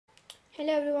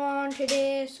Hello everyone,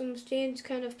 today some strange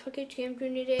kind of package came to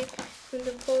me today. From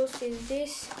the post is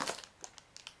this.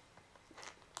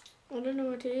 I don't know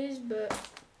what it is, but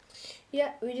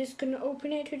yeah, we're just gonna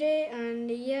open it today. And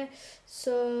yeah,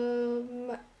 so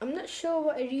I'm not sure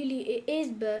what it is,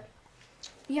 but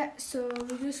yeah, so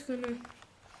we're just gonna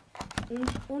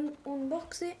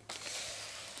unbox it.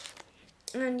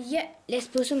 And yeah, let's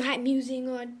put some hype music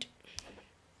on.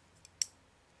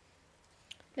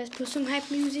 Let's put some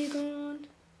hype music on.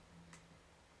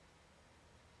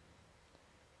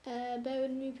 Bear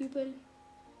with me, people.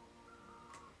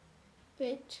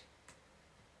 Wait.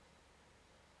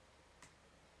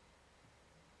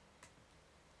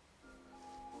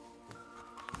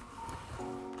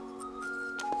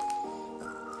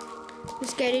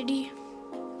 Let's get ready.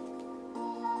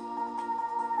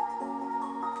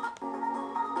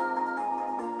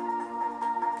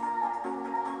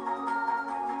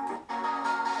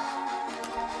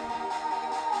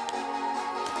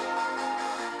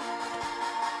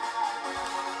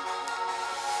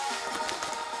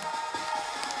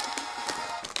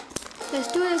 Let's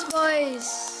do this, boys.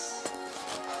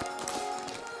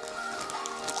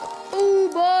 Oh,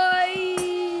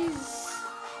 boys.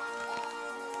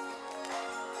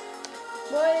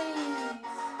 Boys.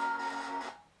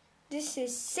 This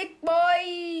is sick,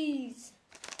 boys.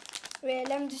 Wait,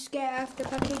 let me just get out the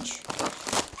package.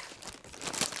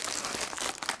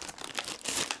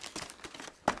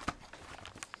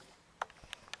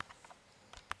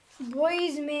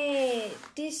 Boys, mate,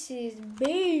 this is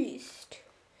beast.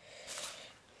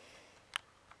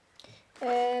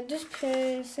 This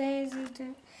pair says it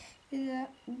is a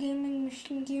gaming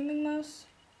machine, gaming mouse.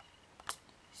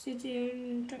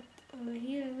 Sitting over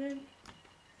here then.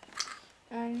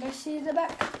 And let's see the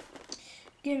back.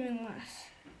 Gaming mouse.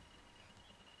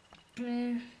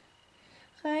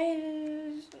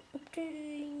 Files up to,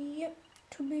 yep,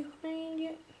 to be fine,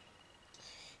 yep.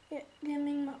 Yeah,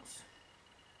 gaming mouse.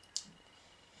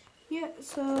 Yeah,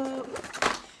 so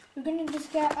we're gonna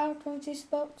just get out of this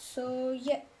box, so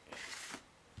yeah.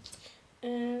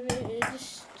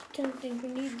 Just don't think we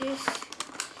need this.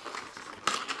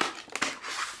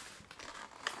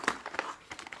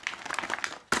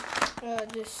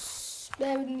 Just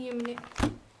bear with me a minute.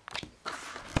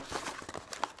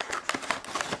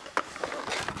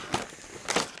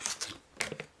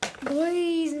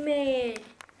 Boys, man,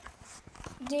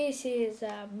 this is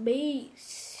a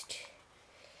beast.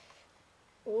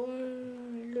 Oh,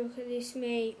 look at this,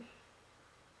 mate.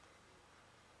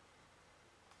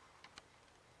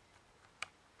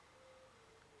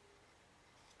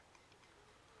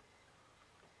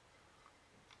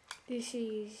 This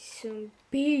is some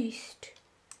beast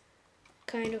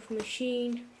kind of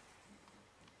machine.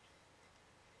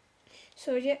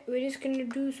 So yeah, we're just gonna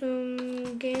do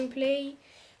some gameplay.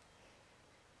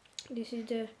 This is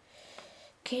the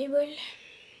cable.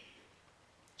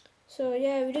 So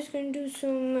yeah, we're just gonna do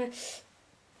some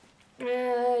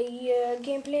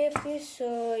gameplay of this.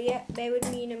 So yeah, bear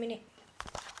with me in a minute.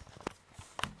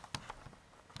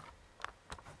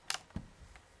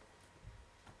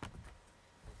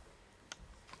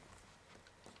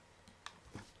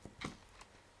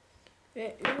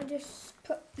 Right, let me just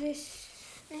put this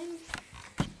in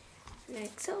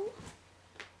like so.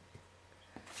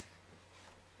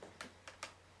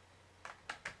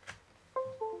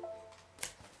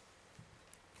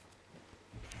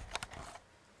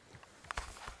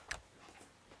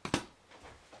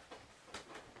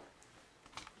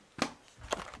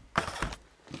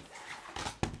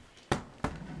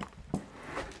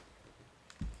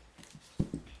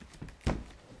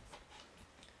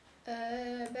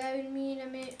 Bear with me in a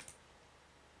minute.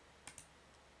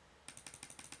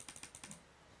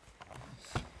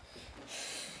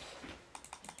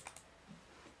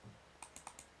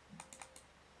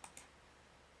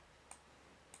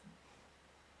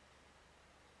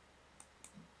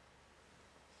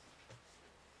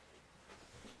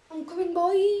 I'm coming,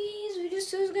 boys. We're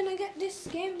just gonna get this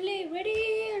gameplay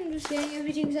ready and just getting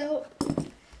everything's out.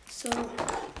 So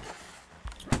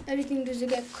everything doesn't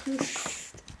get crushed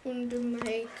under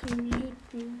my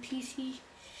PC.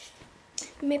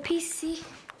 My PC.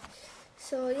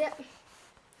 So yeah,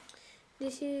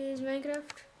 this is Minecraft.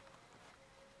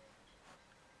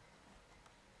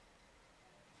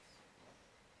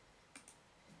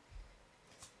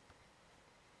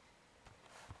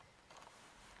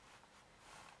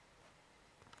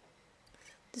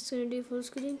 This is gonna do full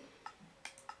screen.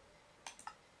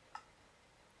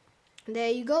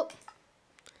 There you go.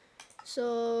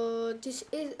 So this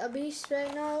is a beast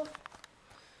right now.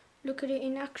 Look at it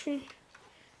in action.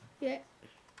 Yeah.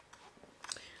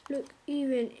 Look,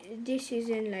 even this is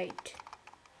in light.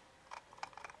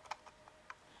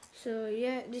 So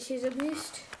yeah, this is a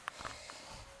beast.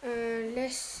 And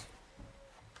let's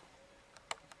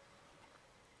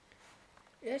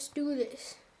do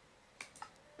this.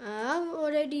 I've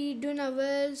already done a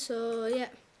well, so yeah.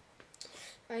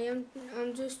 I'm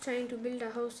just trying to build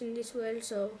a house in this world,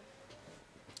 so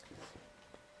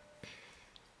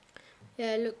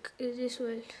yeah, look, is this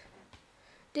world.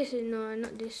 This is no,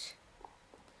 not this.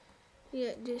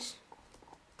 Yeah, this.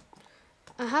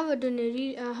 I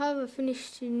haven't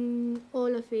finished in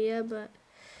all of it yet, but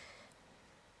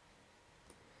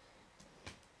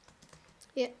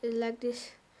yeah, it's like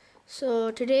this.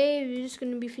 So today we're just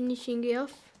gonna be finishing it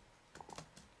off,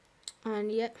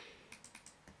 and yeah,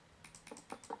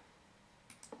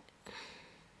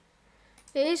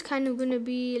 it is kind of gonna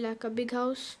be like a big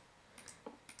house,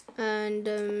 and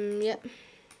yeah.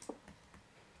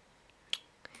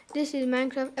 This is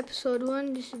Minecraft episode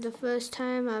 1. This is the first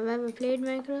time I've ever played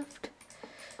Minecraft.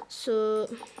 So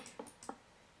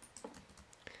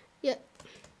yeah.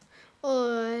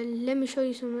 Oh, let me show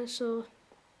you something. So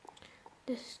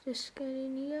this guy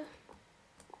in here.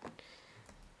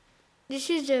 This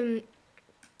is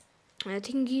I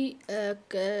think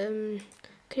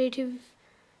creative.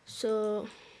 So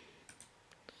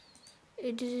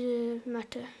it doesn't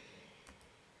matter.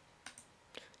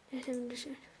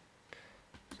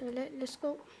 So let's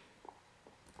go.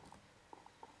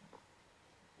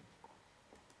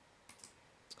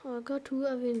 Oh, I got 2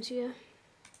 ovens here.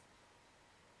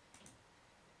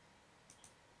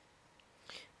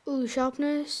 Ooh,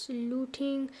 sharpness,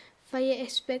 looting, fire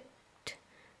aspect,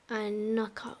 and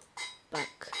knockout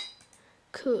back.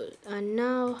 Cool. And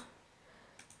now,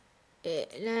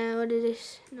 what is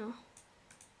this? No.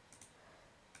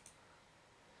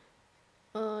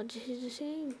 Oh, this is the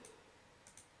same.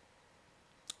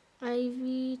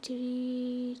 IV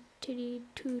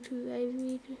 3322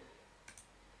 IV.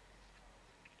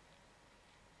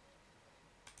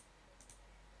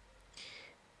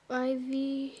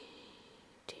 IV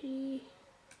 3.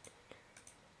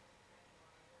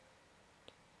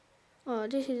 Oh,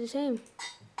 this is the same.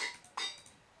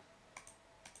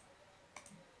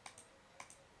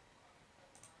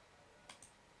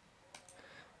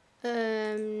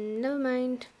 Never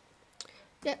mind.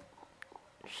 Yep.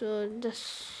 So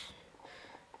this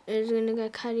is gonna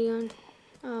get carry on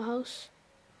our house.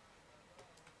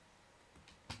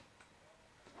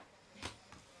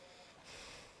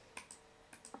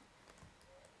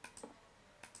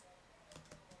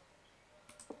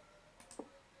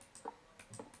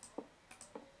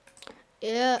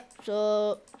 Yeah,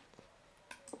 so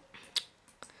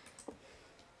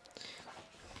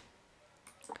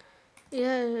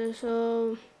yeah,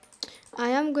 so I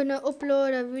am gonna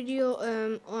upload a video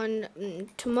on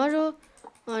tomorrow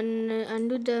on and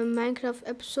do the Minecraft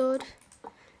episode,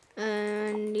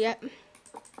 and yeah,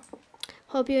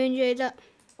 hope you enjoyed that.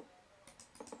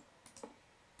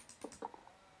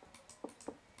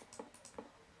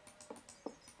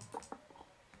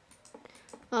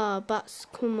 Bats,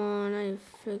 come on, I'm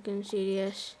freaking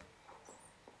serious.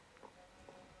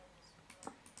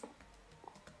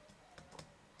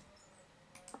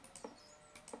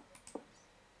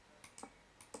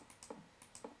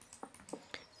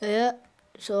 Yeah,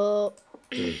 so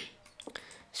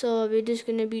so we're just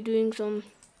gonna be doing some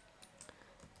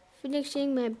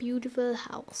finishing my beautiful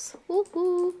house.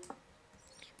 Woohoo!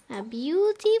 A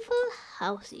beautiful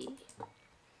housey.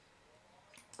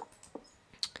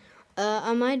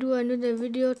 I might do another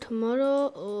video tomorrow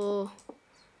or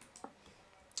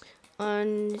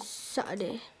on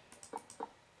Saturday.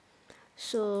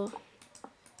 So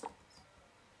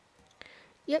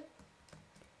yep,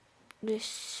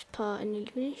 this part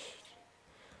nearly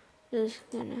finished.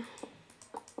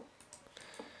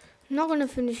 Not gonna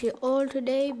finish it all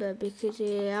today, but because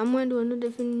I'm gonna do another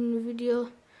video.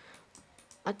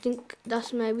 I think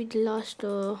that's maybe the last.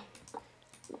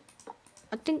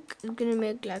 I think I'm gonna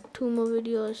make like 2 more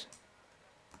videos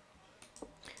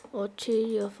or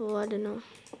 3 or 4. I don't know.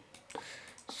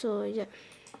 So yeah.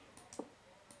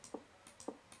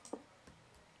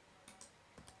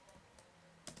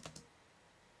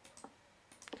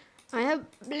 I am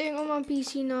playing on my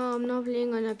PC now. I'm not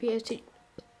playing on a PS3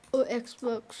 or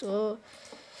Xbox or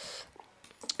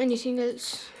anything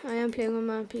else. I am playing on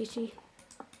my PC.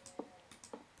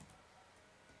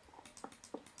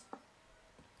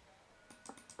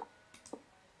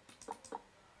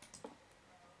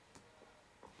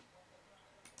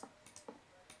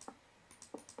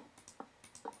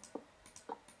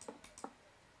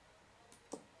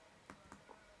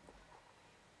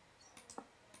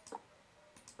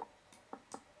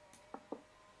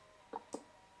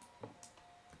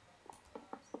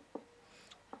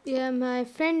 Yeah, my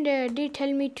friend did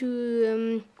tell me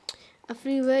to a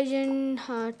free version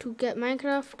how to get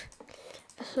Minecraft.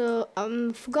 So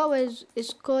forgot what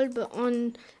it's called, but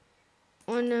on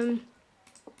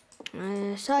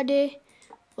Saturday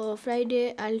or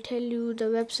Friday I'll tell you the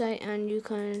website and you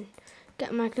can get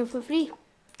Minecraft for free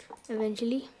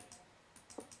eventually.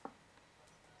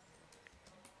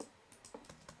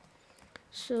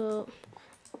 So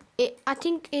I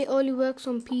think it only works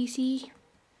on PC.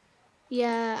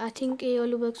 Yeah, I think it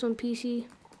only works on PC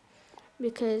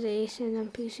because it's on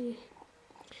PC.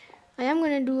 I am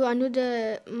gonna do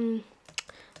another.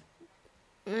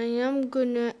 I am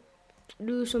gonna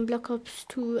do some Black Ops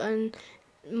 2 and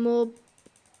more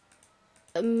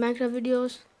Minecraft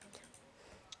videos.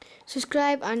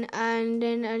 Subscribe and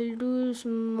then I'll do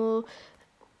some more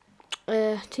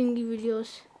thingy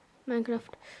videos,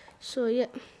 Minecraft. So yeah,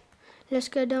 let's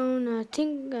get down. I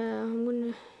think I'm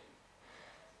gonna.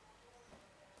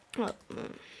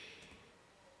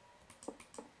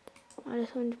 I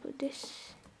just want to put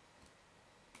this.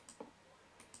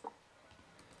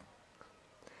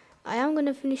 I am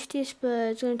gonna finish this,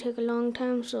 but it's gonna take a long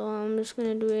time, so I'm just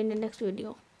gonna do it in the next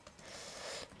video.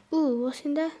 Ooh, what's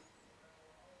in there?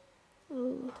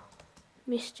 Ooh,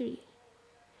 mystery.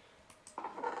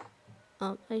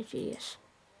 Actually, yes.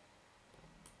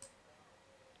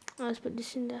 Let's put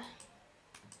this in there.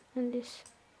 And this.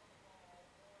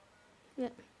 Yeah.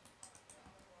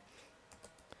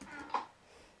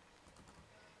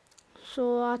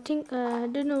 So I think, I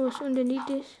don't know what's underneath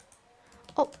this.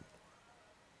 Oh.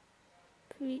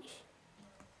 Fish.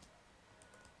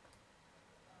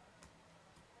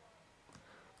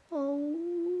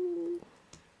 Oh.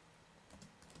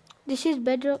 This is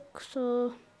bedrock,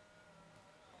 so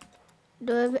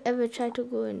don't ever try to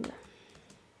go in there.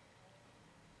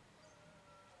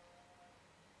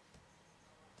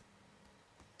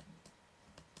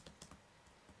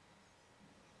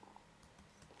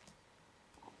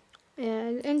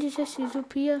 Yeah, and this is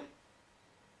up here.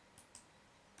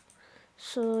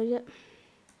 So yeah,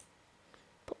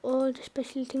 put all the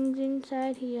special things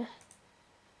inside here.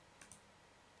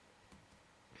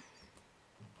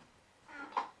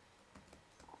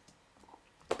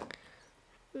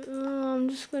 I'm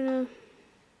just gonna.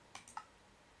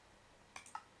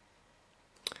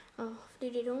 Oh,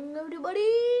 did it wrong, everybody?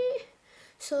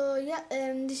 So yeah,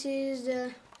 this is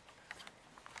the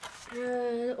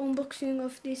unboxing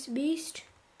of this beast,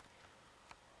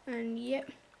 and yeah,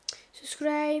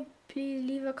 subscribe, please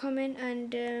leave a comment,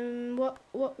 and what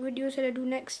videos should I do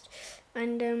next,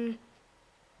 and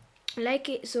like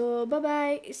it. So bye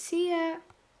bye, see ya.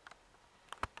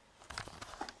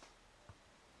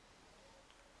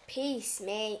 Peace,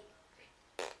 mate.